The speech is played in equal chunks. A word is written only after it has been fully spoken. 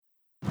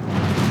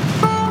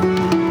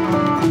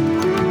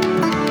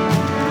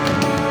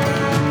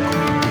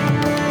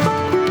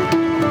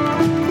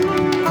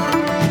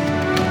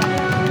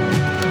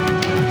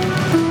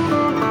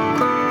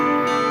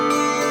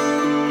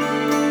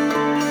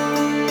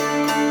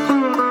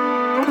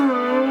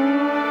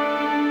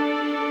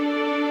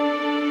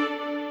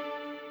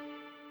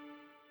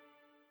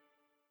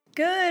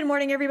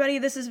morning, everybody.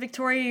 This is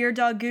Victoria, your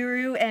dog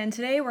guru, and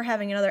today we're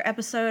having another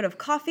episode of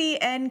Coffee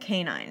and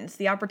Canines,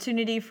 the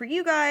opportunity for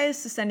you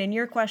guys to send in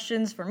your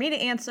questions for me to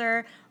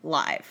answer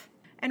live.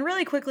 And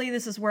really quickly,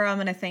 this is where I'm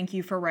going to thank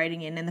you for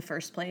writing in the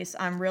first place.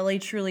 I'm really,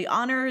 truly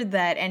honored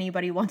that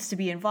anybody wants to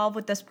be involved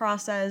with this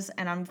process,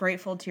 and I'm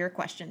grateful to your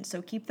questions,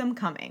 so keep them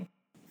coming.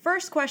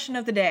 First question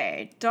of the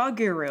day. Dog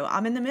Guru,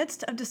 I'm in the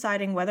midst of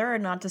deciding whether or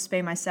not to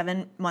spay my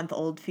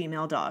 7-month-old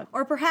female dog,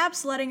 or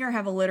perhaps letting her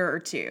have a litter or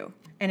two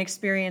and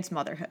experience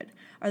motherhood.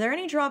 Are there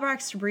any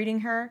drawbacks to breeding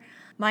her?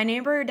 My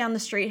neighbor down the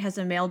street has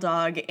a male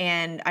dog,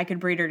 and I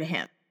could breed her to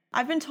him.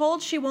 I've been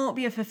told she won't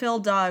be a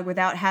fulfilled dog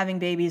without having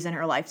babies in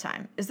her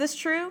lifetime. Is this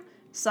true?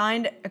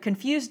 Signed, a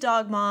confused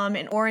dog mom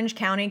in Orange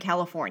County,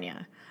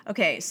 California.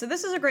 Okay, so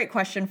this is a great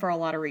question for a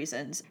lot of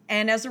reasons.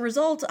 And as a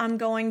result, I'm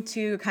going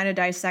to kind of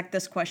dissect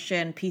this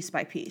question piece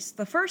by piece.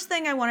 The first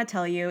thing I want to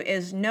tell you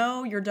is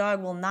no, your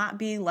dog will not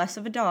be less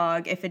of a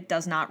dog if it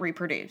does not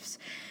reproduce.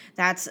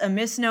 That's a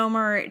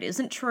misnomer. It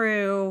isn't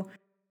true.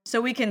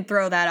 So we can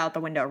throw that out the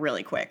window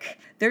really quick.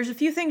 There's a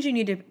few things you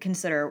need to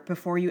consider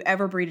before you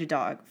ever breed a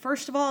dog.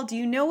 First of all, do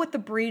you know what the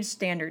breed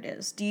standard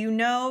is? Do you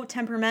know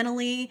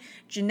temperamentally,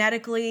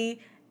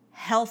 genetically,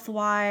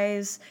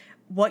 health-wise,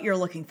 what you're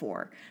looking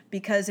for?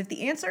 Because if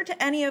the answer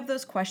to any of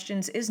those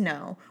questions is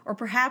no, or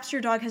perhaps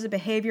your dog has a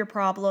behavior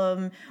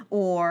problem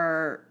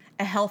or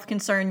a health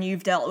concern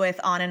you've dealt with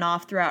on and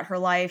off throughout her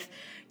life,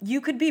 you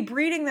could be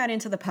breeding that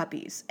into the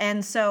puppies.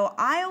 And so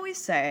I always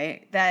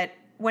say that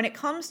when it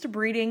comes to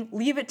breeding,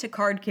 leave it to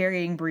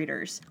card-carrying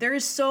breeders. There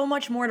is so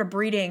much more to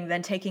breeding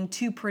than taking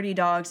two pretty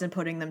dogs and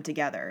putting them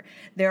together.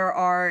 There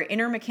are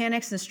inner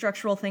mechanics and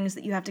structural things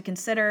that you have to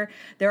consider.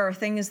 There are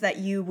things that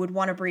you would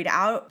want to breed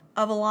out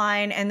of a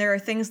line, and there are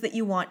things that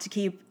you want to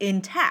keep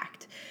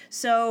intact.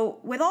 So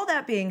with all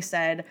that being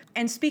said,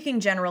 and speaking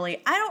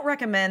generally, I don't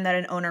recommend that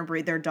an owner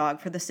breed their dog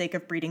for the sake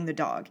of breeding the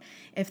dog.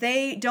 If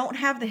they don't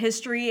have the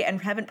history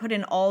and haven't put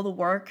in all the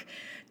work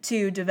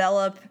to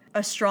develop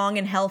a strong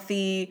and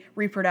healthy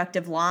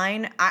reproductive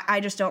line, I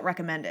just don't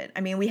recommend it.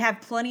 I mean, we have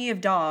plenty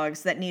of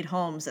dogs that need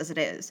homes as it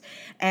is.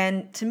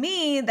 And to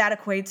me, that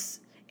equates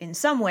in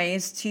some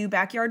ways to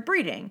backyard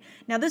breeding.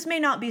 Now, this may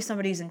not be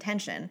somebody's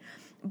intention,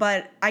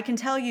 but I can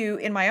tell you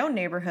in my own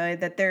neighborhood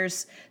that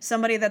there's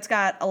somebody that's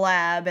got a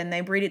lab and they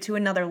breed it to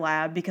another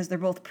lab because they're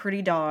both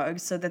pretty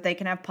dogs so that they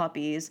can have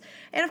puppies.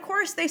 And of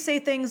course, they say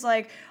things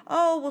like,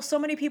 oh, well, so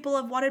many people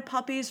have wanted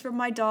puppies from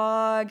my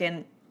dog,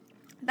 and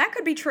that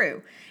could be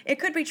true. It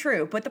could be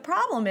true. But the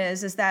problem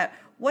is that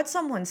what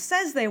someone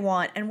says they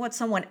want and what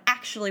someone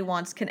actually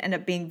wants can end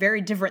up being very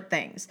different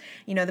things.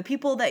 You know, the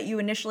people that you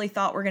initially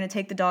thought were going to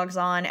take the dogs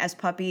on as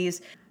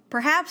puppies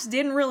perhaps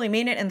didn't really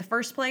mean it in the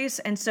first place.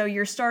 And so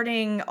you're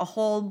starting a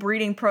whole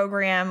breeding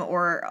program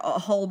or a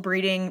whole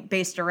breeding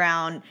based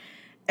around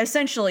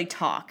essentially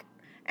talk.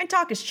 And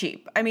talk is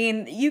cheap. I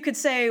mean, you could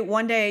say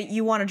one day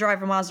you want to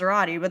drive a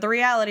Maserati, but the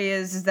reality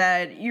is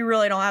that you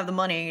really don't have the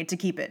money to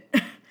keep it.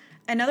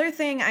 Another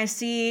thing I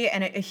see,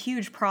 and a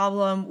huge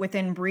problem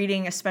within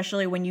breeding,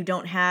 especially when you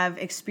don't have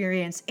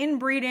experience in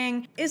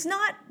breeding, is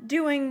not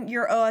doing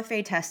your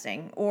OFA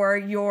testing or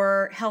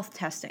your health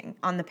testing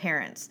on the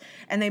parents.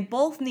 And they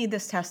both need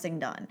this testing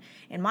done.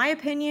 In my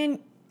opinion,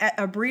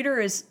 a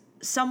breeder is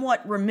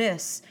somewhat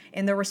remiss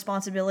in their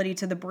responsibility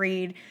to the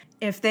breed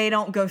if they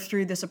don't go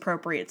through this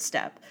appropriate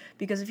step.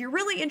 Because if you're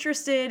really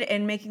interested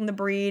in making the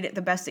breed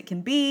the best it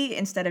can be,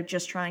 instead of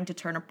just trying to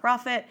turn a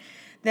profit,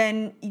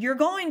 then you're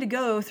going to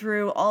go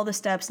through all the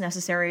steps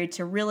necessary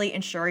to really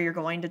ensure you're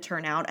going to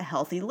turn out a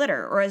healthy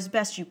litter, or as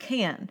best you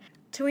can.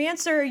 To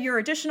answer your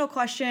additional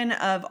question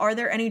of are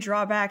there any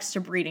drawbacks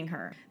to breeding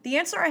her? The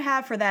answer I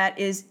have for that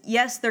is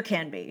yes, there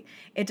can be.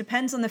 It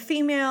depends on the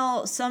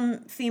female.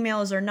 Some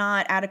females are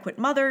not adequate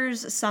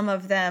mothers. Some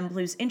of them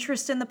lose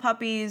interest in the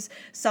puppies.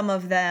 Some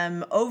of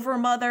them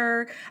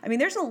overmother. I mean,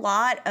 there's a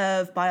lot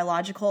of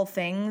biological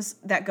things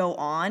that go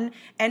on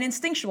and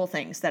instinctual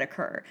things that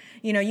occur.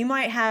 You know, you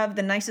might have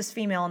the nicest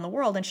female in the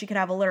world and she could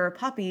have a litter of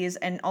puppies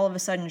and all of a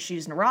sudden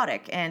she's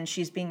neurotic and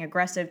she's being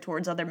aggressive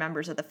towards other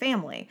members of the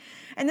family.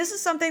 And this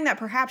is something that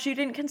perhaps you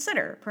didn't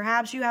consider,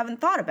 perhaps you haven't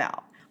thought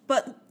about.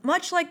 But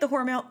much like the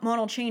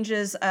hormonal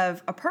changes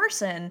of a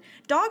person,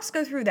 dogs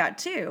go through that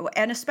too.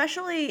 And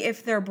especially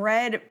if they're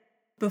bred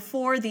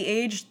before the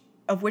age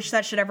of which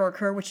that should ever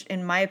occur, which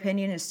in my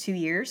opinion is 2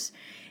 years,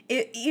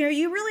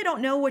 you really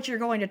don't know what you're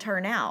going to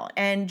turn out.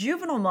 And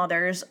juvenile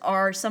mothers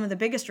are some of the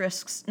biggest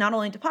risks, not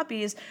only to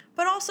puppies,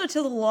 but also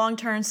to the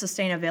long-term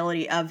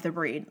sustainability of the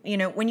breed. You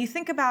know, when you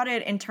think about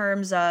it in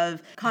terms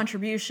of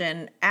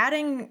contribution,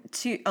 adding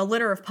to a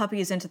litter of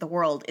puppies into the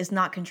world is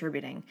not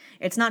contributing.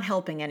 It's not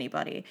helping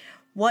anybody.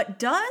 What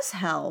does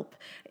help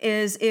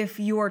is if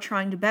you are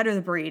trying to better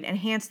the breed,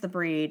 enhance the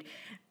breed,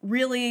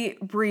 really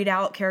breed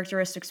out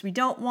characteristics we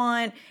don't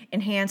want,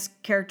 enhance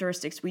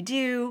characteristics we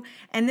do.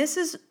 And this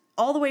is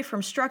all the way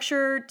from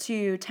structure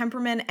to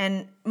temperament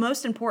and,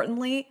 most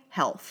importantly,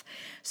 health.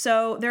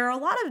 So there are a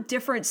lot of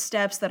different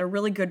steps that a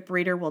really good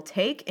breeder will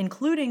take,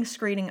 including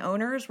screening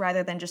owners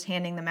rather than just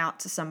handing them out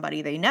to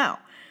somebody they know.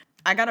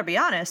 I gotta be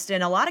honest,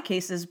 in a lot of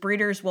cases,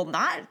 breeders will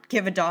not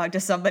give a dog to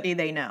somebody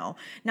they know.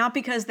 Not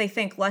because they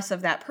think less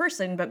of that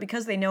person, but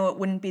because they know it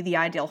wouldn't be the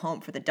ideal home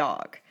for the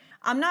dog.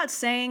 I'm not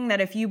saying that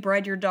if you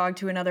bred your dog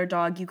to another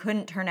dog, you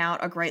couldn't turn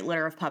out a great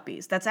litter of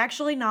puppies. That's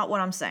actually not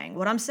what I'm saying.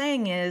 What I'm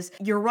saying is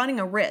you're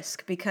running a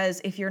risk, because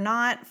if you're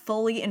not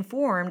fully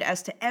informed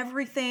as to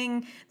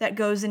everything that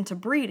goes into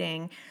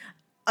breeding,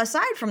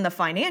 aside from the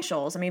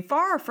financials,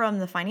 far from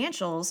the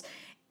financials,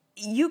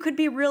 you could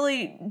be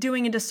really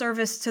doing a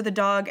disservice to the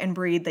dog and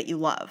breed that you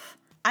love.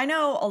 I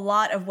know a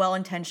lot of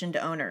well-intentioned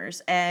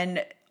owners,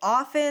 and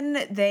often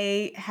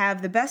they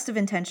have the best of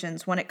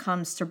intentions when it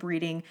comes to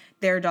breeding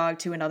their dog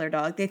to another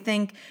dog. They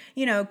think,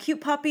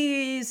 cute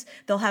puppies,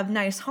 they'll have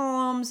nice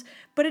homes,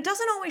 but it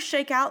doesn't always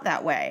shake out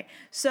that way.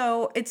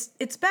 So it's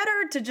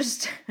better to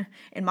just,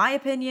 in my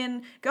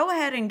opinion, go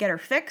ahead and get her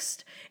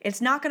fixed.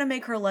 It's not going to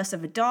make her less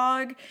of a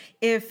dog.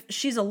 If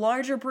she's a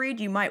larger breed,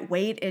 you might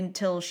wait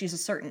until she's a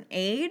certain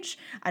age.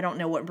 I don't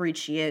know what breed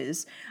she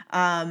is.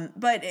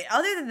 But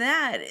other than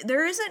that,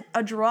 there isn't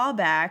a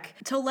drawback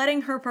to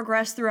letting her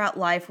progress throughout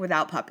life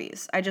without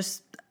puppies.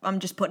 I'm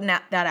just putting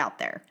that out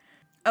there.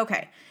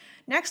 Okay,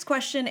 next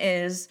question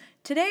is,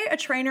 today a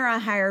trainer I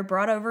hired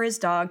brought over his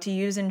dog to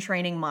use in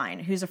training mine,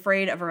 who's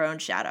afraid of her own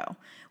shadow.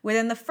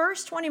 Within the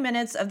first 20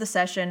 minutes of the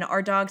session,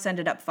 our dogs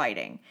ended up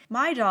fighting.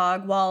 My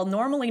dog, while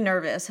normally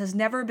nervous, has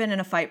never been in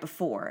a fight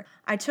before.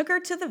 I took her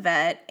to the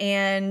vet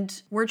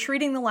and we're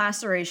treating the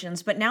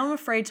lacerations, but now I'm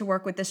afraid to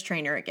work with this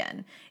trainer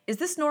again. Is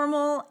this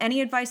normal?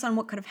 Any advice on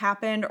what could have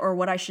happened or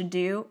what I should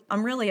do?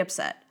 I'm really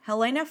upset.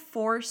 Helena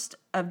Forst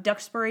of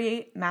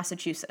Duxbury,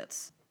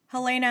 Massachusetts.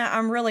 Helena,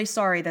 I'm really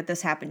sorry that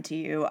this happened to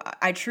you.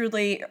 I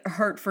truly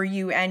hurt for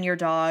you and your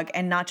dog,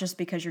 and not just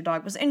because your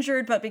dog was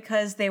injured, but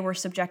because they were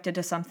subjected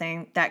to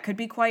something that could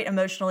be quite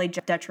emotionally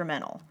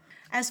detrimental.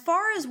 As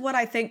far as what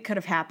I think could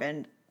have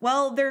happened,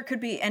 well, there could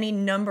be any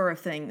number of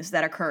things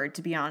that occurred,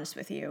 to be honest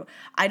with you.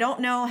 I don't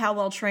know how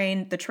well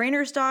trained the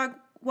trainer's dog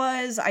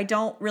was. I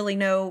don't really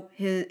know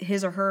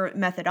his or her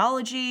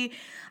methodology.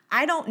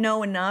 I don't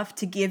know enough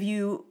to give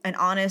you an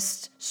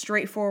honest,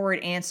 straightforward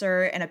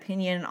answer and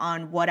opinion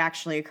on what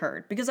actually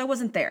occurred, because I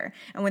wasn't there.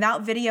 And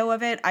without video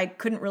of it, I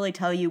couldn't really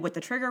tell you what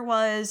the trigger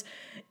was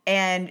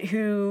and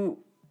who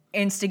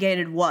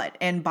instigated what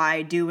and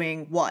by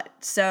doing what.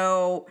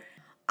 So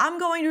I'm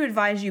going to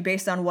advise you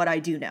based on what I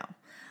do know.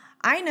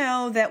 I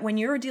know that when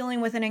you're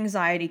dealing with an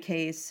anxiety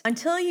case,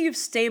 until you've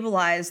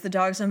stabilized the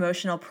dog's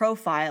emotional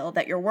profile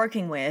that you're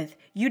working with,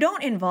 you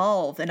don't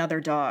involve another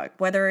dog,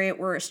 whether it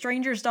were a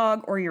stranger's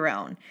dog or your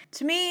own.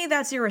 To me,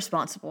 that's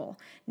irresponsible.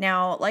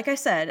 Now, like I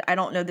said, I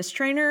don't know this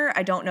trainer,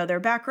 I don't know their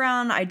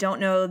background, I don't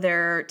know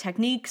their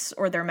techniques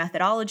or their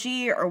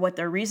methodology or what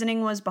their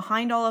reasoning was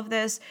behind all of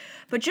this,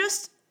 but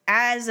just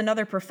as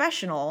another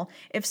professional,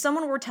 if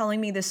someone were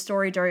telling me this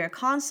story during a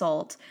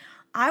consult,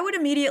 I would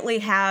immediately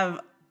have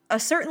a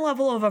certain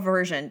level of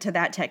aversion to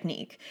that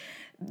technique.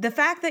 The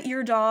fact that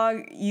your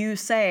dog, you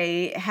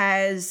say,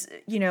 has,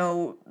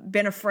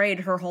 been afraid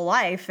her whole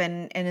life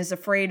and is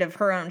afraid of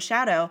her own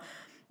shadow,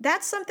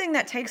 that's something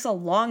that takes a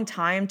long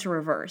time to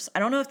reverse. I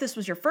don't know if this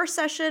was your first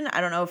session.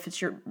 I don't know if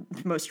it's your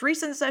most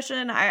recent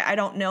session. I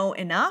don't know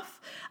enough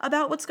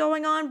about what's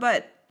going on,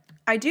 but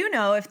I do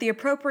know if the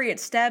appropriate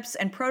steps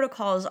and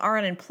protocols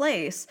aren't in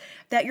place,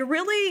 that you're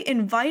really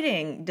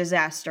inviting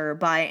disaster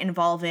by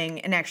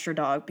involving an extra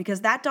dog, because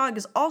that dog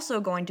is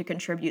also going to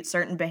contribute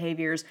certain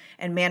behaviors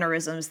and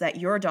mannerisms that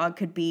your dog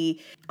could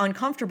be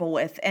uncomfortable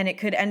with, and it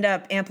could end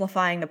up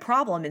amplifying the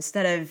problem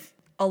instead of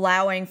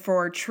allowing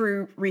for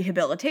true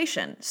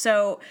rehabilitation.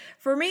 So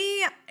for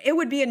me, it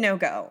would be a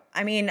no-go.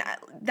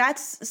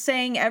 That's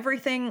saying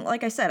everything.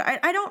 Like I said,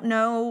 I don't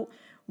know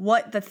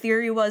what the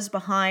theory was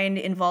behind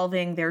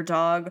involving their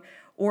dog,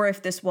 or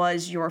if this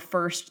was your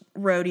first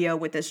rodeo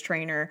with this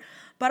trainer.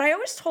 But I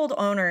always told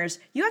owners,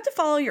 you have to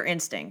follow your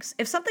instincts.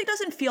 If something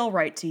doesn't feel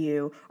right to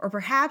you, or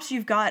perhaps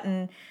you've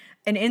gotten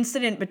an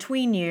incident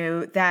between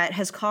you that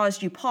has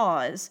caused you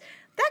pause,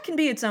 that can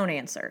be its own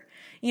answer.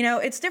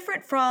 It's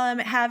different from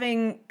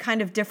having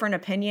kind of different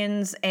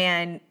opinions,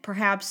 and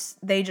perhaps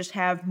they just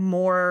have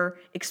more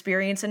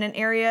experience in an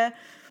area.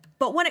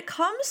 But when it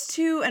comes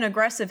to an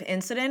aggressive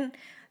incident,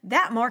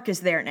 that mark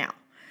is there now.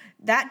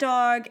 That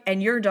dog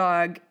and your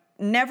dog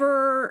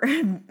never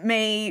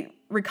may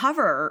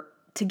recover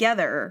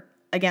together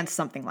against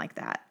something like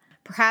that.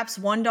 Perhaps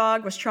one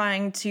dog was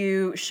trying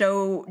to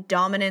show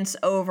dominance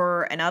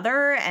over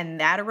another, and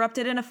that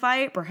erupted in a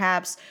fight.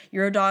 Perhaps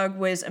your dog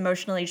was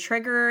emotionally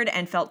triggered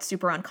and felt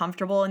super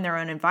uncomfortable in their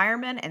own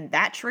environment, and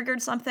that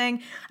triggered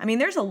something.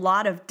 There's a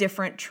lot of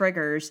different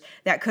triggers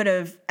that could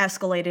have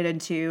escalated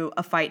into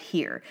a fight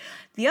here.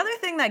 The other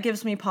thing that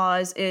gives me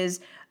pause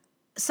is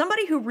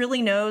somebody who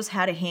really knows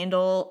how to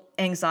handle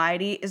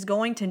anxiety is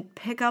going to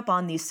pick up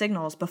on these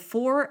signals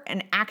before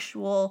an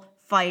actual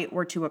fight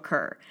were to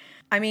occur.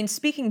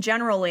 Speaking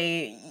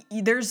generally,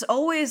 there's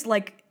always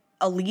like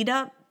a lead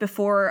up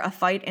before a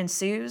fight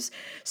ensues.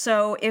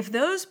 So if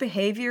those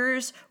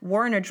behaviors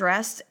weren't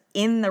addressed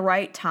in the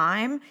right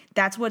time,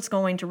 that's what's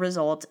going to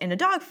result in a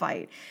dog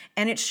fight.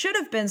 And it should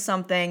have been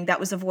something that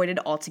was avoided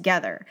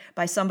altogether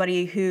by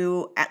somebody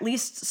who at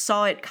least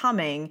saw it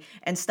coming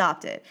and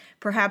stopped it.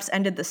 Perhaps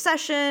ended the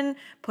session,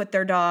 put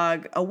their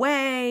dog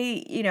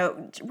away,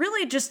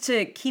 really just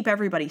to keep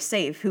everybody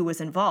safe who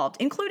was involved,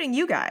 including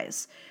you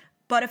guys.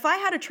 But if I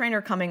had a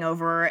trainer coming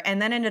over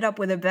and then ended up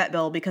with a vet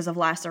bill because of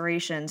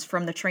lacerations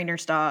from the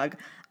trainer's dog,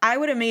 I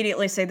would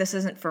immediately say this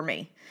isn't for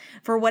me.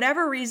 For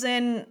whatever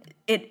reason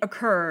it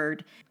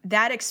occurred,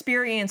 that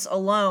experience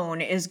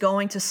alone is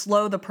going to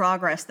slow the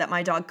progress that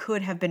my dog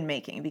could have been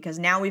making, because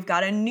now we've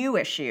got a new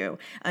issue,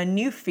 a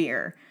new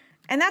fear.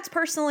 And that's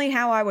personally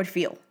how I would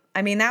feel.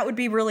 I mean, that would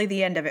be really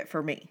the end of it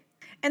for me.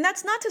 And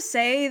that's not to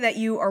say that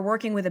you are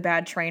working with a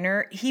bad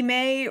trainer. He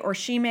may or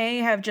she may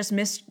have just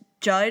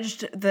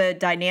misjudged the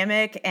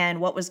dynamic and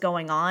what was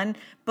going on.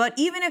 But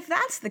even if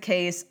that's the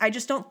case, I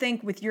just don't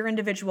think with your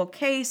individual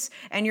case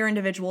and your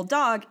individual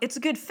dog, it's a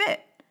good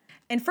fit.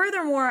 And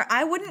furthermore,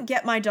 I wouldn't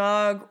get my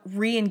dog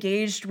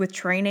re-engaged with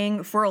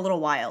training for a little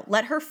while.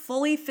 Let her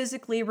fully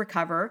physically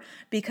recover,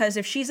 because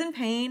if she's in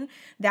pain,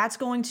 that's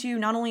going to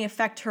not only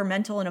affect her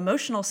mental and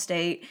emotional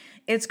state,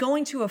 it's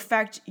going to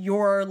affect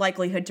your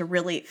likelihood to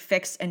really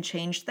fix and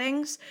change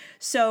things.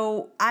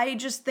 So I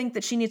just think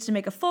that she needs to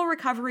make a full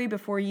recovery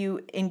before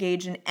you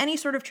engage in any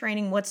sort of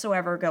training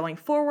whatsoever going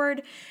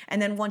forward.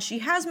 And then once she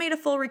has made a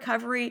full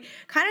recovery,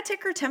 kind of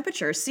take her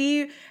temperature,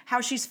 see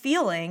how she's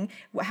feeling,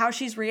 how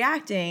she's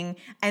reacting,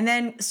 and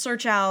then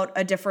search out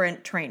a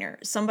different trainer,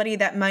 somebody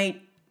that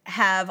might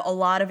have a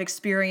lot of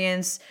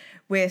experience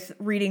with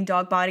reading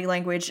dog body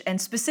language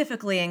and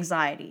specifically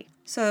anxiety.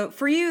 So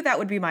for you, that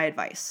would be my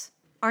advice.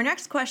 Our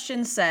next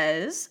question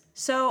says,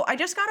 so I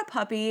just got a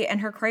puppy and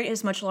her crate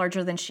is much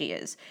larger than she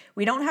is.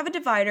 We don't have a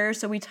divider,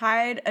 so we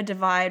tied a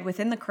divide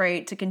within the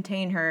crate to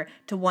contain her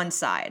to one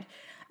side.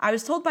 I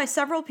was told by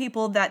several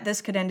people that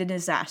this could end in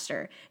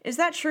disaster. Is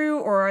that true,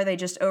 or are they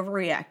just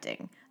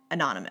overreacting?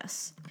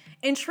 Anonymous.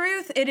 In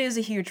truth, it is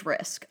a huge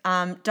risk.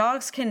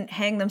 Dogs can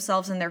hang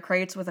themselves in their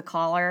crates with a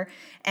collar,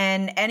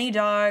 and any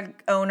dog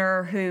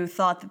owner who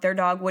thought that their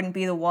dog wouldn't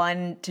be the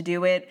one to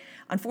do it,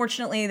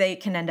 unfortunately, they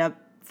can end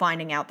up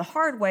finding out the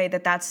hard way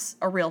that that's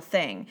a real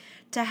thing.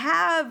 To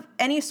have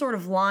any sort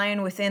of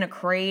line within a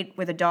crate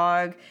with a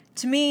dog,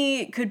 to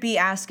me, could be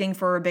asking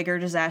for a bigger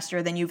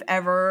disaster than you've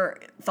ever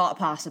thought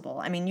possible.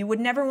 I mean, you would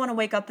never want to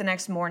wake up the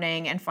next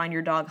morning and find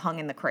your dog hung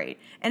in the crate.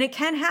 And it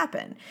can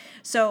happen.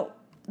 So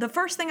the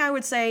first thing I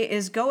would say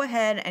is go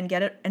ahead and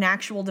get an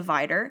actual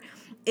divider.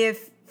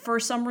 If for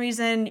some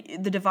reason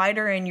the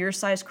divider in your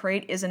size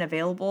crate isn't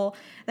available,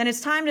 then it's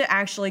time to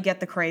actually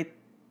get the crate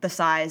the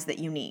size that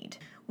you need.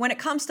 When it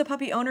comes to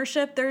puppy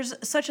ownership, there's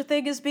such a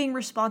thing as being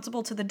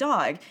responsible to the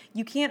dog.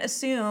 You can't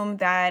assume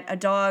that a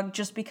dog,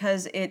 just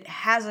because it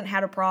hasn't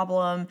had a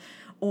problem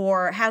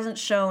or hasn't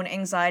shown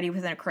anxiety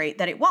within a crate,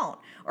 that it won't,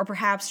 or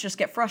perhaps just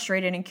get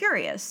frustrated and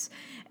curious.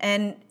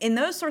 And in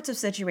those sorts of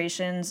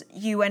situations,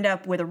 you end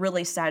up with a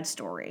really sad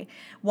story,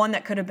 one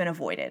that could have been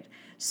avoided.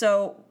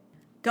 So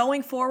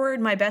going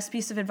forward, my best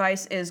piece of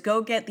advice is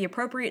go get the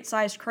appropriate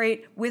sized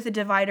crate with a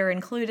divider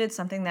included,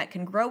 something that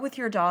can grow with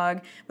your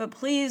dog. But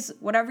please,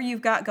 whatever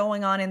you've got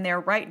going on in there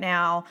right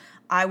now,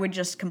 I would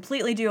just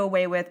completely do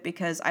away with,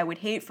 because I would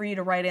hate for you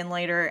to write in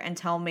later and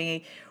tell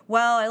me,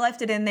 well, I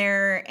left it in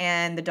there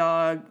and the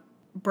dog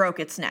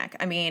broke its neck.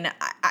 I mean,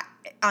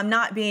 I'm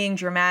not being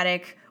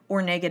dramatic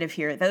or negative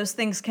here. Those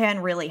things can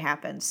really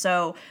happen.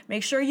 So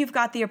make sure you've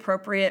got the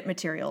appropriate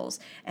materials.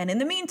 And in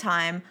the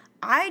meantime,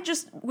 I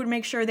just would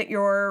make sure that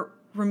you're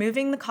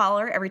removing the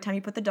collar every time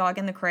you put the dog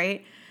in the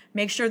crate.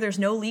 Make sure there's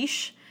no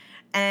leash,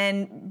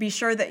 and be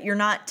sure that you're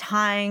not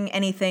tying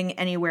anything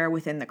anywhere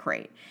within the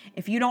crate.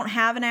 If you don't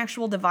have an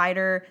actual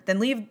divider, then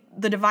leave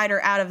the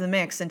divider out of the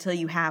mix until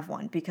you have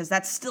one, because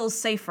that's still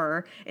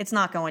safer. It's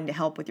not going to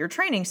help with your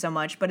training so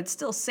much, but it's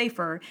still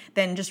safer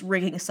than just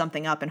rigging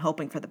something up and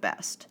hoping for the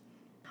best.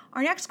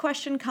 Our next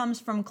question comes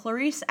from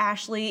Clarice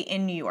Ashley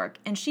in New York,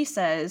 and she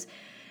says,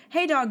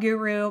 hey, Dog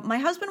Guru, my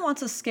husband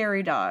wants a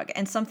scary dog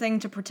and something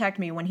to protect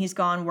me when he's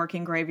gone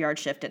working graveyard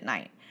shift at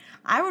night.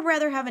 I would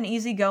rather have an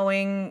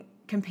easygoing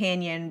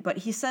companion, but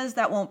he says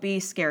that won't be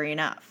scary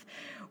enough.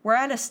 We're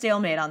at a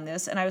stalemate on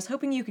this, and I was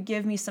hoping you could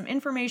give me some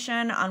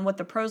information on what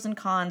the pros and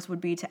cons would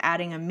be to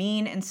adding a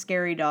mean and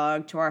scary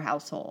dog to our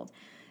household.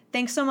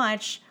 Thanks so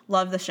much.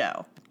 Love the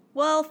show.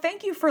 Well,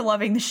 thank you for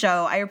loving the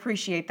show. I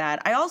appreciate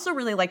that. I also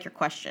really like your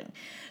question.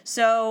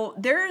 So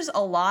there's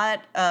a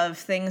lot of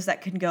things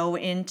that can go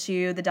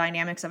into the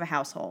dynamics of a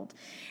household.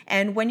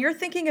 And when you're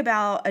thinking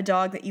about a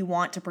dog that you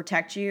want to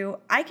protect you,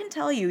 I can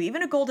tell you,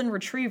 even a golden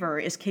retriever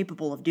is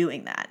capable of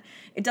doing that.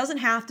 It doesn't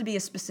have to be a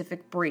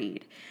specific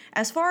breed.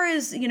 As far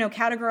as,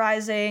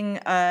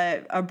 categorizing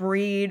a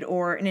breed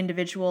or an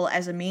individual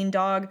as a mean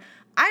dog,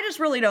 I just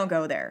really don't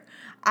go there.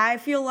 I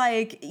feel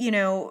like,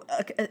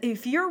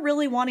 if you're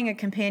really wanting a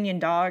companion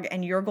dog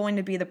and you're going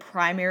to be the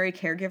primary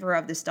caregiver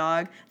of this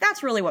dog,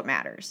 that's really what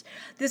matters.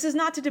 This is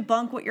not to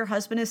debunk what your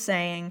husband is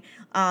saying,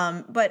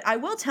 but I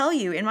will tell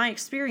you, in my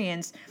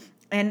experience,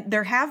 And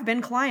there have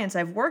been clients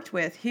I've worked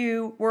with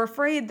who were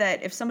afraid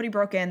that if somebody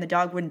broke in, the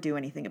dog wouldn't do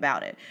anything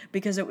about it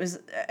because it was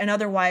an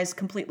otherwise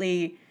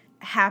completely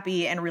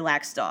happy and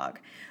relaxed dog.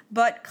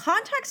 But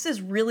context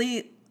is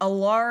really a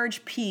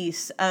large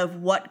piece of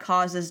what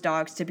causes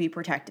dogs to be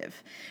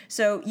protective.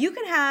 So you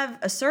can have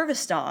a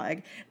service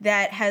dog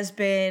that has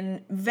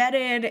been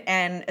vetted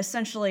and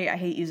essentially, I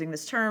hate using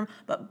this term,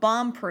 but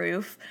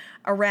bomb-proof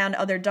around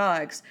other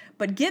dogs.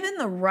 But given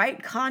the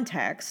right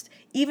context,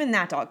 even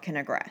that dog can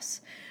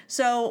aggress.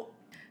 So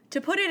to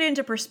put it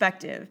into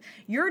perspective,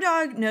 your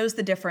dog knows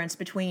the difference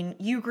between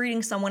you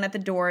greeting someone at the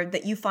door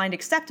that you find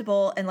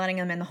acceptable and letting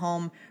them in the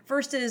home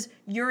versus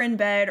you're in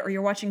bed or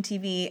you're watching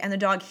TV and the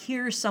dog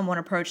hears someone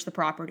approach the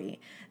property.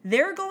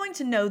 They're going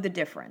to know the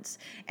difference.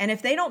 And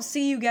if they don't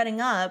see you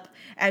getting up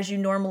as you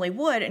normally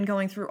would and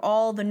going through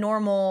all the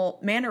normal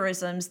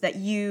mannerisms that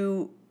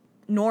you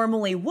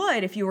normally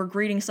would if you were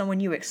greeting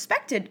someone you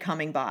expected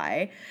coming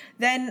by,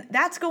 then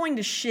that's going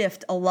to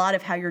shift a lot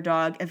of how your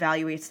dog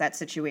evaluates that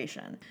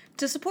situation.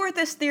 To support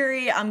this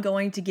theory, I'm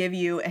going to give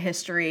you a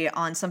history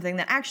on something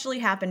that actually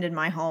happened in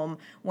my home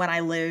when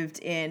I lived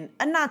in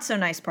a not so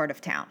nice part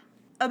of town,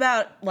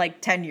 about like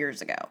 10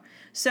 years ago.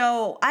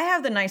 So I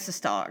have the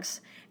nicest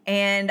dogs.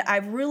 And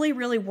I've really,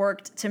 really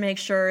worked to make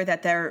sure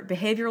that they're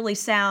behaviorally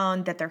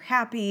sound, that they're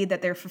happy,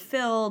 that they're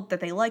fulfilled, that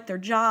they like their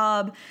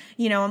job.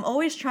 You know, I'm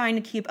always trying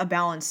to keep a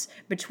balance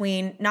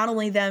between not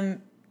only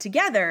them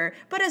together,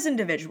 but as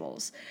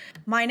individuals.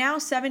 My now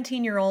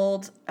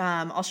 17-year-old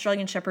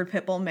Australian Shepherd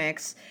Pit Bull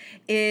mix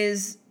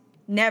is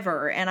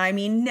never, and I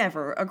mean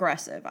never,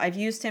 aggressive. I've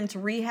used him to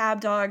rehab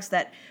dogs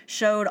that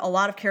showed a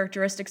lot of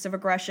characteristics of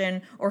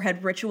aggression or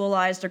had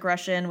ritualized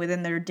aggression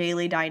within their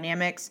daily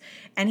dynamics,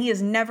 and he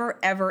has never,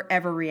 ever,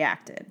 ever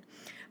reacted.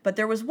 But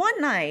there was one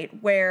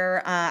night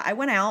where I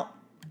went out,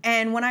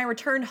 and when I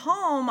returned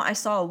home, I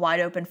saw a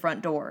wide open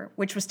front door,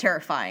 which was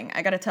terrifying.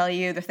 I gotta tell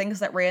you, the things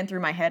that ran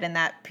through my head in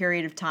that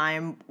period of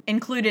time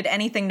included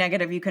anything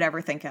negative you could ever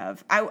think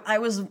of. I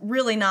was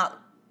really not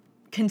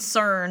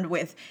concerned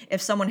with if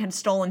someone had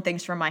stolen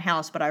things from my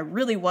house, but I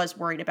really was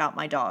worried about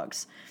my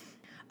dogs.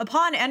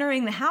 Upon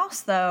entering the house,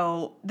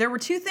 though, there were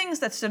two things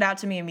that stood out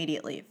to me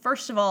immediately.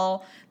 First of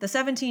all, the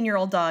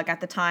 17-year-old dog,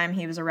 at the time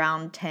he was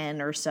around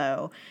 10 or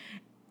so,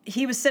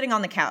 he was sitting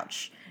on the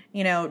couch.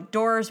 You know,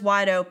 doors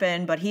wide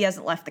open, but he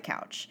hasn't left the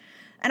couch.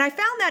 And I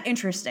found that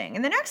interesting.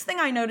 And the next thing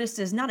I noticed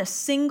is not a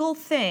single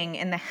thing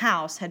in the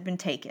house had been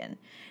taken.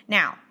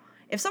 Now,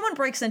 if someone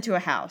breaks into a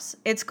house,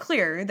 it's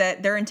clear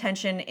that their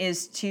intention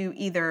is to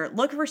either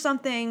look for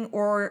something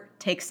or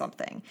take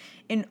something.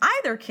 In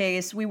either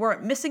case, we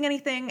weren't missing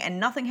anything and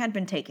nothing had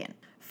been taken.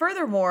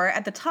 Furthermore,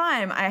 at the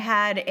time, I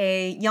had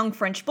a young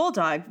French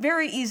bulldog,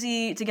 very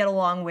easy to get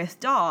along with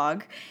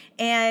dog,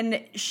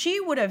 and she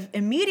would have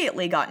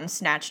immediately gotten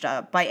snatched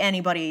up by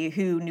anybody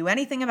who knew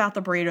anything about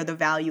the breed or the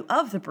value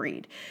of the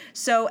breed.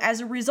 So as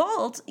a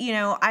result, you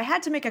know, I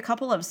had to make a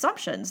couple of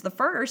assumptions. The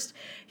first,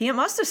 he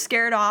must have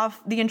scared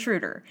off the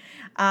intruder.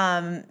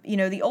 You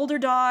know, the older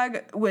dog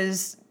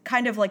was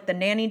kind of like the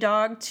nanny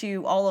dog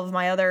to all of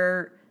my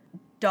other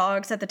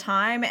dogs at the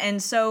time,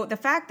 and so the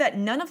fact that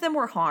none of them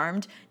were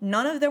harmed,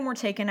 none of them were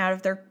taken out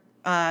of their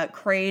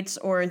crates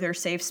or their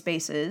safe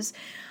spaces,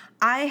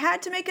 I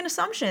had to make an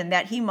assumption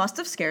that he must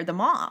have scared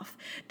them off,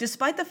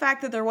 despite the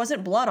fact that there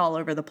wasn't blood all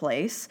over the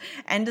place,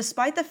 and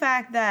despite the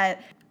fact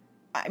that,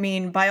 I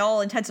mean, by all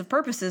intents and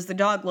purposes, the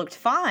dog looked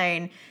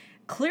fine.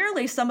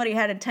 Clearly somebody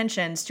had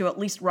intentions to at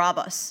least rob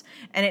us,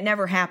 and it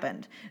never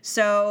happened.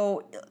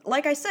 So,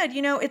 like I said,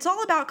 you know, it's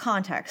all about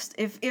context.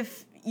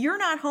 If you're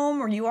not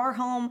home or you are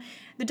home,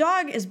 the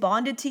dog is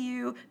bonded to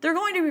you, they're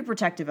going to be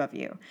protective of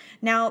you.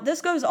 Now, this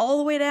goes all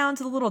the way down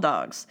to the little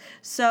dogs.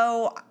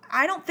 So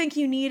I don't think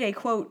you need a,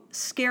 quote,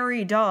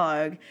 scary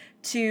dog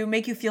to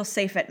make you feel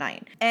safe at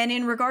night. And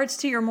in regards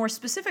to your more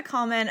specific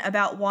comment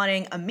about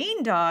wanting a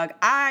mean dog,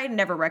 I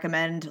never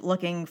recommend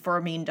looking for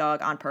a mean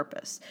dog on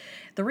purpose.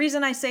 The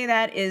reason I say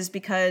that is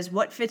because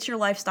what fits your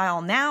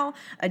lifestyle now,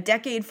 a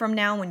decade from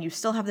now when you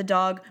still have the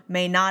dog,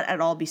 may not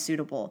at all be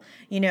suitable.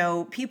 You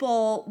know,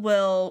 people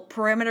will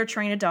perimeter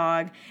train a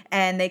dog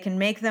and they can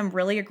make them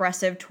really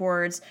aggressive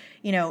towards,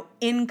 you know,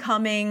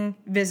 incoming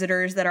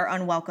visitors that are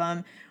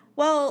unwelcome.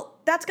 Well,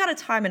 that's got a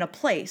time and a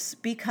place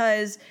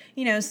because,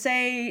 you know,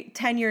 say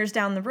 10 years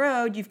down the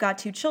road, you've got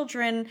two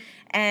children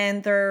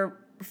and their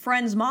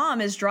friend's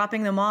mom is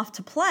dropping them off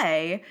to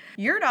play.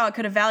 Your dog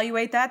could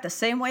evaluate that the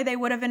same way they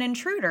would have an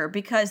intruder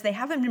because they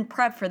haven't been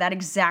prepped for that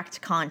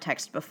exact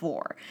context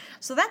before.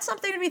 So that's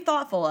something to be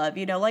thoughtful of.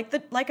 You know,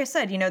 like I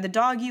said, you know, the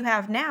dog you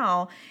have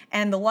now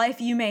and the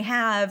life you may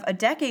have a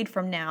decade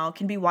from now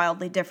can be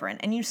wildly different.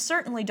 And you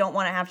certainly don't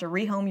want to have to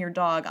rehome your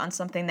dog on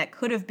something that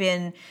could have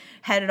been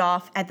headed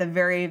off at the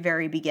very,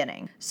 very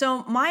beginning.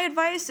 So my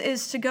advice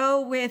is to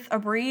go with a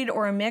breed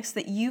or a mix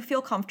that you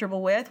feel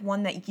comfortable with,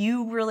 one that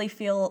you really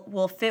feel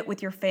will fit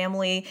with your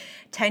family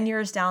 10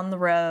 years down the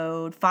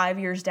road, 5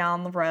 years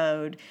down the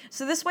road.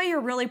 So this way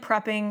you're really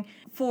prepping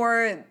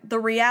for the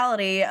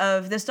reality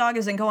of this dog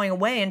isn't going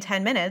away in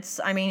 10 minutes.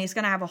 I mean, he's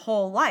going to have a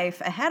whole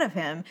life ahead of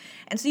him.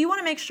 And so you want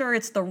to make sure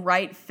it's the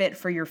right fit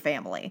for your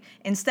family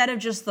instead of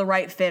just the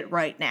right fit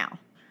right now.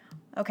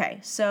 Okay,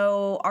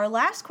 so our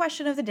last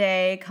question of the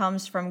day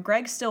comes from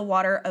Greg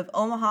Stillwater of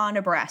Omaha,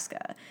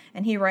 Nebraska.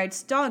 And he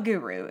writes, Dog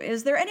Guru,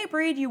 is there any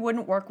breed you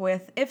wouldn't work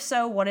with? If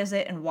so, what is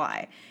it and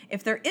why?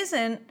 If there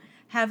isn't,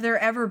 have there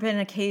ever been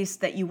a case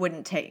that you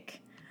wouldn't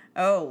take?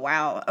 Oh,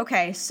 wow.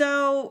 Okay,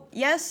 so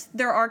yes,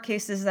 there are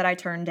cases that I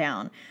turned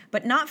down,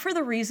 but not for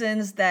the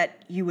reasons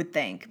that you would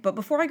think. But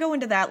before I go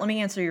into that, let me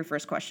answer your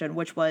first question,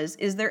 which was,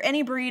 is there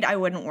any breed I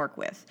wouldn't work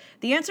with?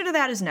 The answer to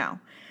that is no.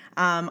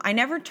 I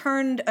never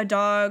turned a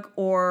dog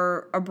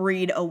or a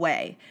breed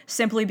away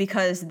simply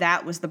because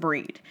that was the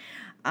breed.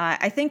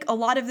 I think a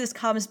lot of this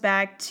comes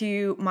back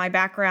to my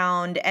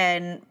background,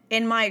 and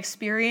in my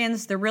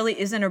experience, there really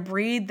isn't a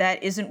breed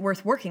that isn't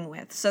worth working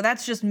with. So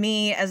that's just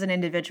me as an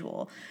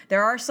individual.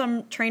 There are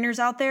some trainers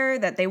out there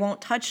that they won't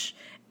touch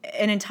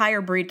an entire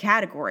breed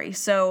category.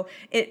 So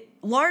it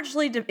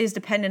largely is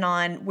dependent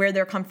on where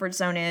their comfort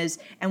zone is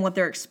and what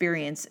their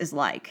experience is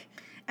like.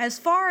 As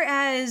far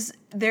as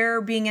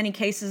there being any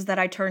cases that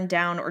I turned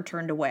down or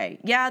turned away,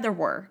 yeah, there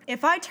were.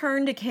 If I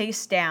turned a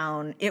case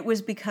down, it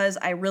was because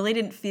I really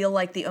didn't feel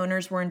like the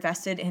owners were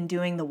invested in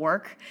doing the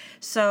work.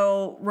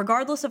 So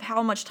regardless of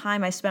how much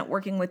time I spent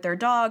working with their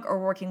dog or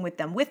working with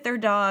them with their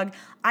dog,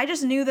 I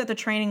just knew that the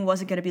training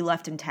wasn't going to be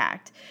left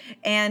intact.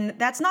 And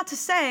that's not to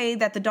say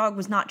that the dog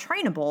was not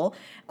trainable,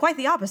 quite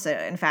the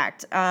opposite, in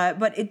fact.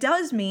 But it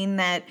does mean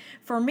that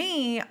for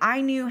me,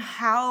 I knew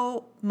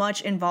how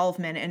much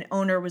involvement an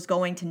owner was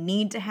going to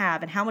need to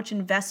have and how much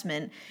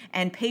investment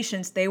and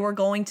patience they were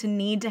going to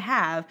need to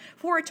have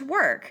for it to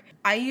work.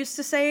 I used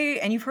to say,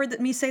 and you've heard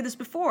me say this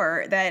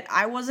before, that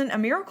I wasn't a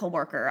miracle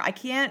worker. I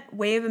can't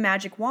wave a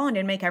magic wand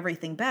and make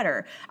everything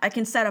better. I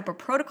can set up a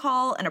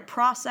protocol and a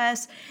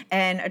process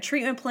and a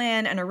treatment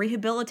plan and a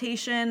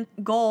rehabilitation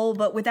goal,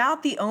 but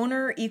without the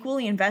owner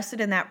equally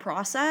invested in that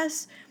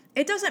process,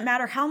 it doesn't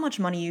matter how much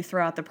money you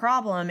throw at the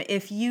problem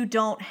if you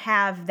don't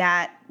have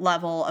that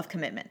level of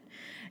commitment.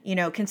 You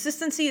know,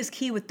 consistency is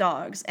key with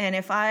dogs. And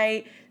if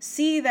I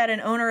see that an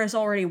owner is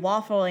already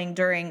waffling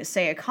during,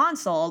 say, a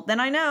consult,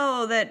 then I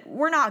know that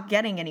we're not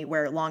getting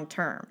anywhere long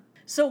term.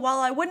 So while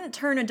I wouldn't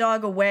turn a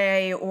dog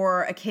away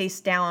or a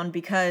case down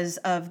because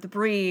of the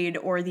breed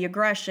or the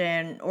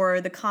aggression or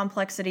the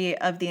complexity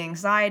of the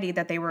anxiety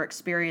that they were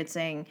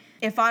experiencing,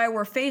 if I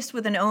were faced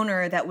with an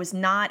owner that was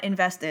not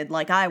invested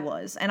like I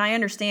was, and I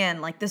understand,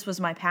 like, this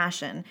was my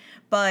passion,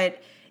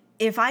 but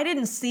if I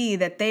didn't see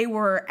that they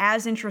were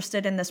as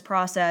interested in this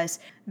process,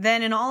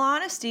 then in all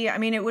honesty, I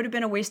mean, it would have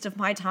been a waste of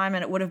my time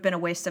and it would have been a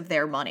waste of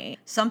their money.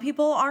 Some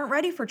people aren't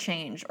ready for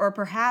change, or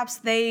perhaps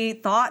they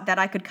thought that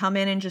I could come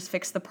in and just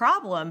fix the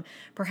problem.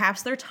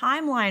 Perhaps their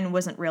timeline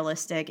wasn't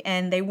realistic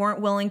and they weren't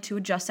willing to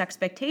adjust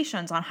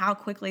expectations on how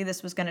quickly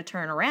this was going to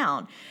turn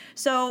around.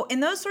 So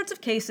in those sorts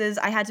of cases,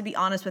 I had to be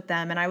honest with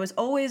them, and I was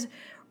always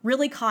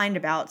really kind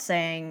about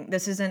saying,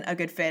 this isn't a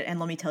good fit and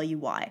let me tell you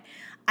why.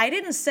 I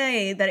didn't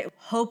say that it was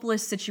a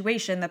hopeless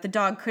situation, that the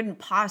dog couldn't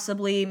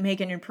possibly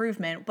make an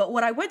improvement. But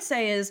what I would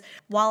say is,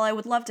 while I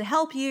would love to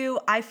help you,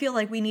 I feel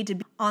like we need to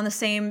be on the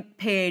same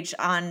page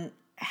on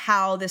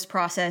how this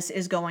process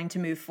is going to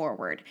move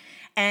forward.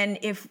 And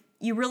if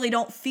you really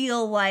don't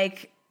feel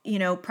like, you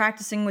know,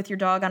 practicing with your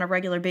dog on a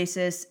regular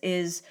basis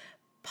is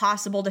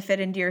possible to fit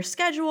into your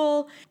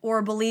schedule,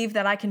 or believe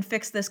that I can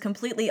fix this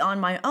completely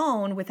on my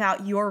own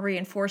without your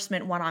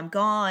reinforcement when I'm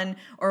gone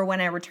or when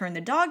I return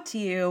the dog to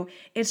you,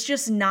 it's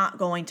just not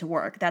going to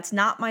work. That's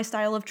not my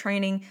style of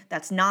training.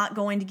 That's not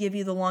going to give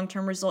you the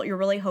long-term result you're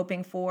really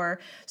hoping for.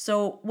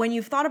 So when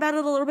you've thought about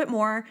it a little bit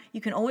more,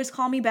 you can always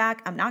call me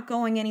back. I'm not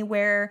going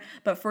anywhere,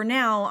 but for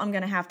now, I'm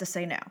going to have to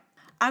say no.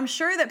 I'm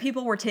sure that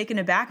people were taken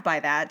aback by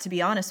that, to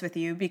be honest with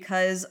you,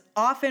 because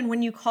often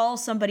when you call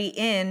somebody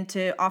in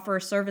to offer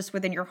a service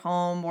within your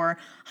home or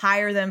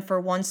hire them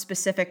for one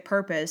specific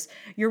purpose,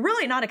 you're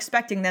really not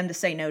expecting them to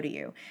say no to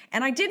you.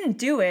 And I didn't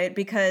do it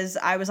because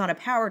I was on a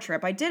power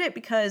trip. I did it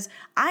because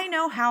I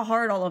know how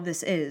hard all of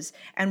this is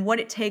and what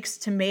it takes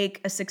to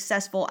make a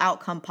successful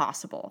outcome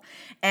possible.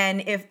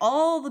 And if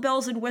all the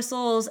bells and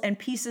whistles and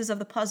pieces of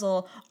the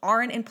puzzle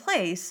aren't in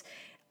place,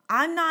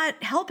 I'm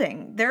not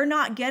helping. They're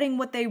not getting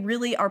what they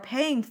really are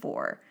paying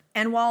for.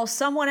 And while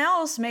someone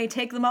else may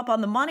take them up on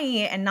the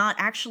money and not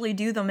actually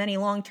do them any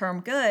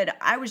long-term good,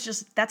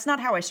 that's not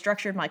how I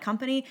structured my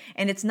company,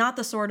 and it's not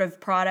the sort of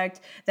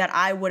product that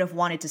I would have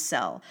wanted to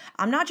sell.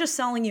 I'm not just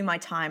selling you my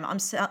time.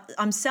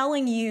 I'm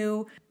selling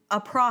you a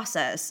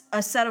process,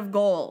 a set of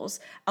goals,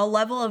 a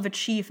level of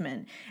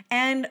achievement,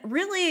 and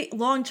really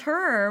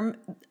long-term,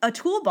 a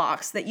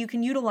toolbox that you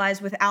can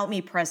utilize without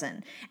me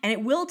present. And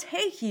it will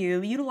take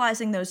you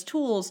utilizing those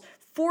tools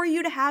for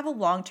you to have a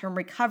long-term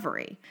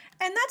recovery.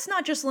 And that's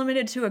not just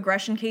limited to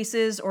aggression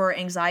cases or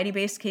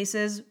anxiety-based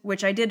cases,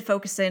 which I did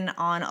focus in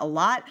on a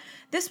lot.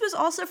 This was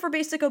also for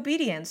basic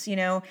obedience.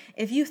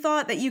 If you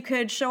thought that you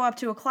could show up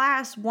to a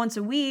class once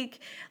a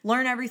week,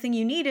 learn everything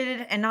you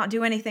needed, and not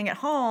do anything at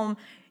home,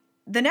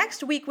 the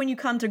next week when you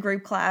come to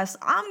group class,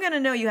 I'm going to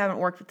know you haven't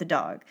worked with the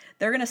dog.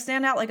 They're going to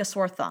stand out like a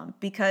sore thumb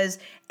because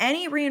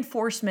any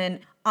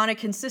reinforcement on a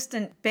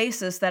consistent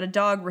basis that a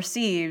dog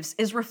receives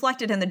is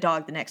reflected in the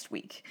dog the next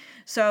week.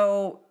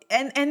 So,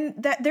 and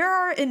that there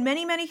are in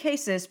many, many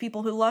cases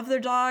people who love their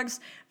dogs,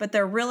 but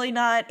they're really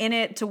not in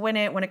it to win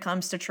it when it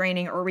comes to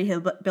training or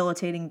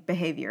rehabilitating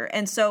behavior.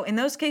 And so in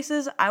those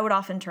cases, I would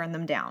often turn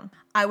them down.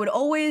 I would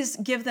always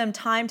give them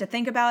time to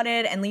think about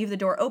it and leave the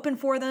door open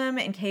for them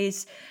in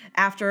case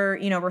after,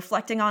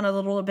 reflecting on it a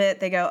little bit,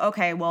 they go,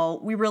 okay,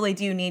 well, we really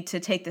do need to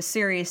take this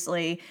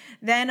seriously.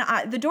 Then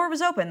the door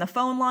was open. The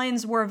phone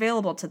lines were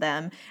available to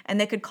them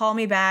and they could call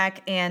me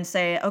back and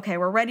say, okay,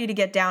 we're ready to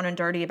get down and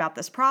dirty about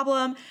this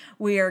problem.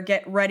 We are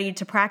ready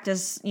to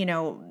practice,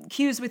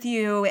 cues with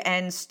you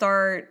and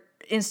start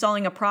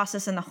installing a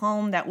process in the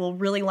home that will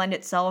really lend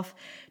itself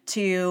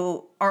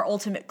to our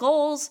ultimate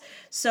goals.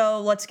 So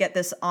let's get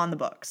this on the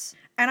books.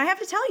 And I have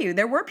to tell you,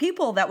 there were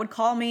people that would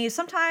call me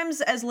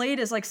sometimes as late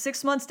as like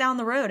 6 months down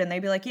the road, and they'd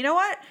be like, you know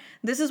what?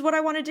 This is what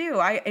I want to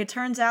do. It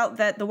turns out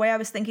that the way I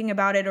was thinking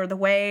about it or the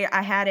way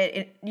I had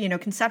it,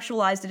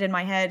 conceptualized it in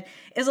my head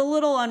is a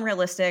little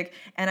unrealistic.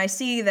 And I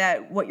see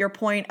that what your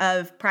point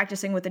of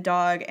practicing with the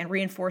dog and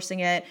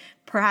reinforcing it,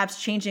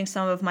 perhaps changing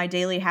some of my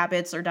daily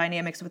habits or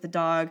dynamics with the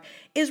dog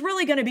is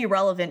really going to be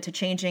relevant to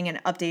changing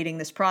and updating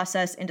this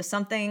process into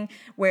something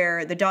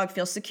where the dog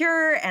feels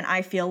secure and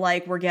I feel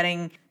like we're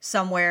getting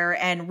somewhere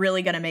and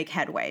really going to make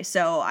headway.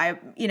 So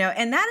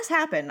and that has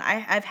happened.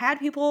 I've had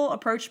people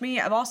approach me.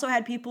 I've also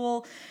had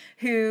people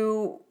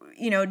who,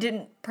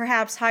 didn't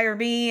perhaps hire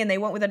me and they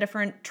went with a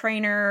different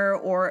trainer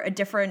or a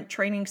different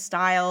training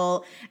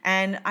style.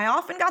 And I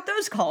often got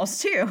those calls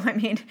too. I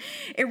mean,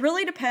 it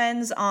really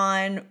depends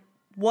on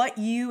what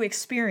you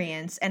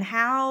experience and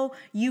how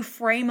you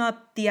frame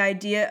up the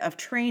idea of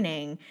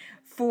training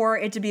for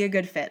it to be a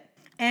good fit.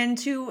 And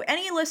to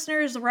any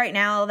listeners right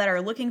now that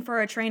are looking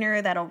for a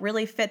trainer that'll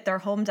really fit their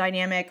home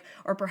dynamic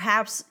or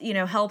perhaps,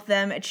 help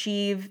them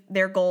achieve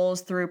their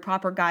goals through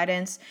proper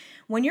guidance,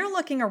 when you're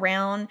looking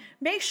around,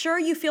 make sure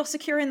you feel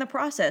secure in the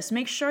process.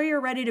 Make sure you're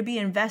ready to be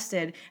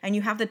invested and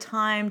you have the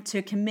time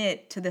to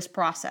commit to this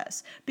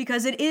process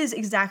because it is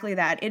exactly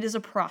that. It is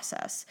a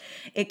process.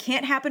 It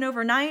can't happen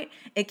overnight.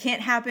 It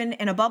can't happen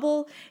in a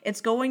bubble.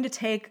 It's going to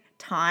take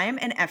time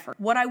and effort.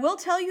 What I will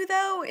tell you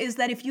though is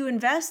that if you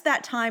invest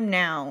that time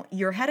now,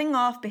 you're heading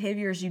off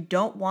behaviors you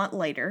don't want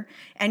later,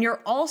 and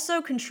you're also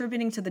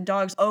contributing to the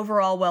dog's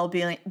overall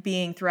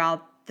well-being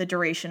throughout the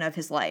duration of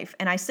his life.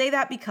 And I say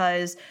that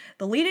because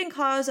the leading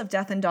cause of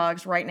death in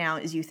dogs right now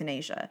is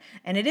euthanasia.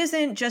 And it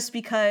isn't just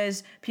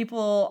because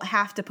people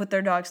have to put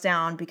their dogs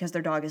down because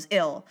their dog is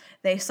ill.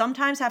 They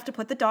sometimes have to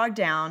put the dog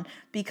down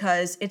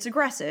because it's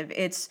aggressive.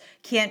 It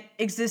can't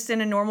exist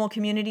in a normal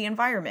community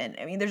environment.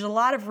 I mean, there's a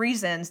lot of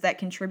reasons that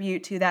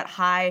contribute to that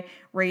high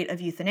rate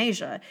of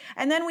euthanasia.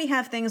 And then we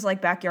have things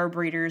like backyard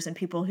breeders and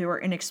people who are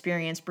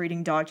inexperienced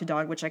breeding dog to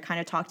dog, which I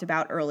kind of talked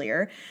about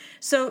earlier.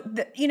 So,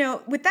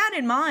 with that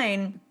in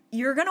mind,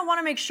 you're going to want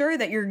to make sure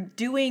that you're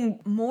doing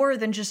more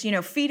than just,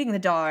 feeding the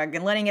dog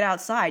and letting it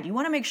outside. You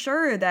want to make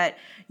sure that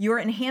you're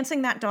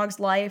enhancing that dog's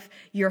life,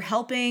 you're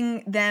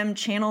helping them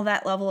channel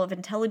that level of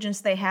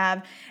intelligence they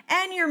have,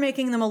 and you're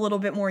making them a little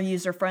bit more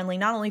user-friendly,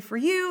 not only for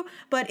you,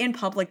 but in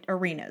public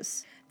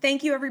arenas.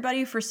 Thank you,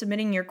 everybody, for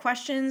submitting your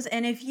questions.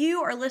 And if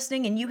you are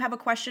listening and you have a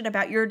question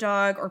about your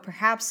dog or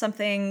perhaps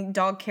something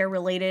dog care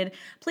related,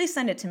 please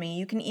send it to me.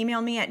 You can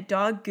email me at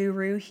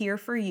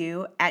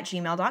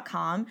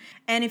dogguruhereforyou@gmail.com.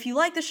 And if you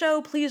like the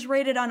show, please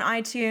rate it on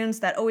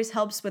iTunes. That always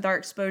helps with our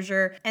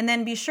exposure. And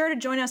then be sure to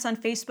join us on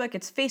Facebook.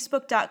 It's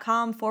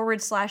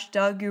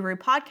facebook.com/Dog Guru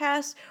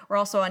Podcast. We're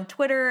also on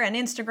Twitter and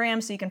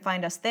Instagram, so you can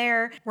find us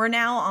there. We're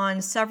now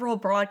on several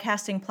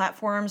broadcasting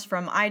platforms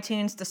from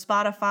iTunes to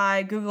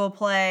Spotify, Google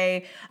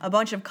Play, a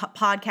bunch of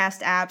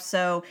podcast apps.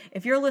 So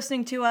if you're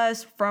listening to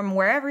us from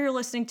wherever you're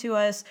listening to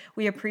us,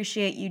 we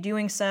appreciate you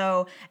doing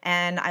so.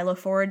 And I look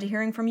forward to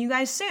hearing from you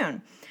guys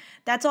soon.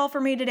 That's all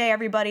for me today,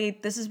 everybody.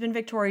 This has been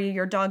Victoria,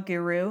 your dog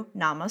guru.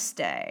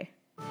 Namaste.